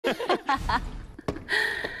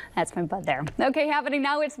That's my bud there. Okay, happening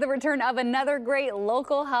now, it's the return of another great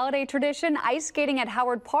local holiday tradition, ice skating at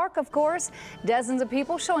Howard Park, of course. Dozens of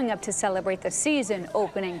people showing up to celebrate the season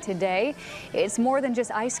opening today. It's more than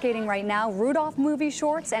just ice skating right now. Rudolph movie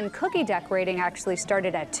shorts and cookie decorating actually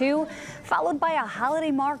started at 2, followed by a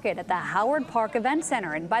holiday market at the Howard Park Event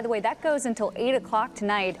Center. And by the way, that goes until 8 o'clock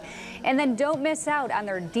tonight. And then don't miss out on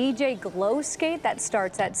their DJ Glow Skate. That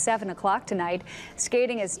starts at 7 o'clock tonight.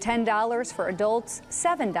 Skating is $10 for adults,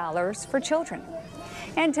 $7 for children.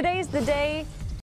 And today's the day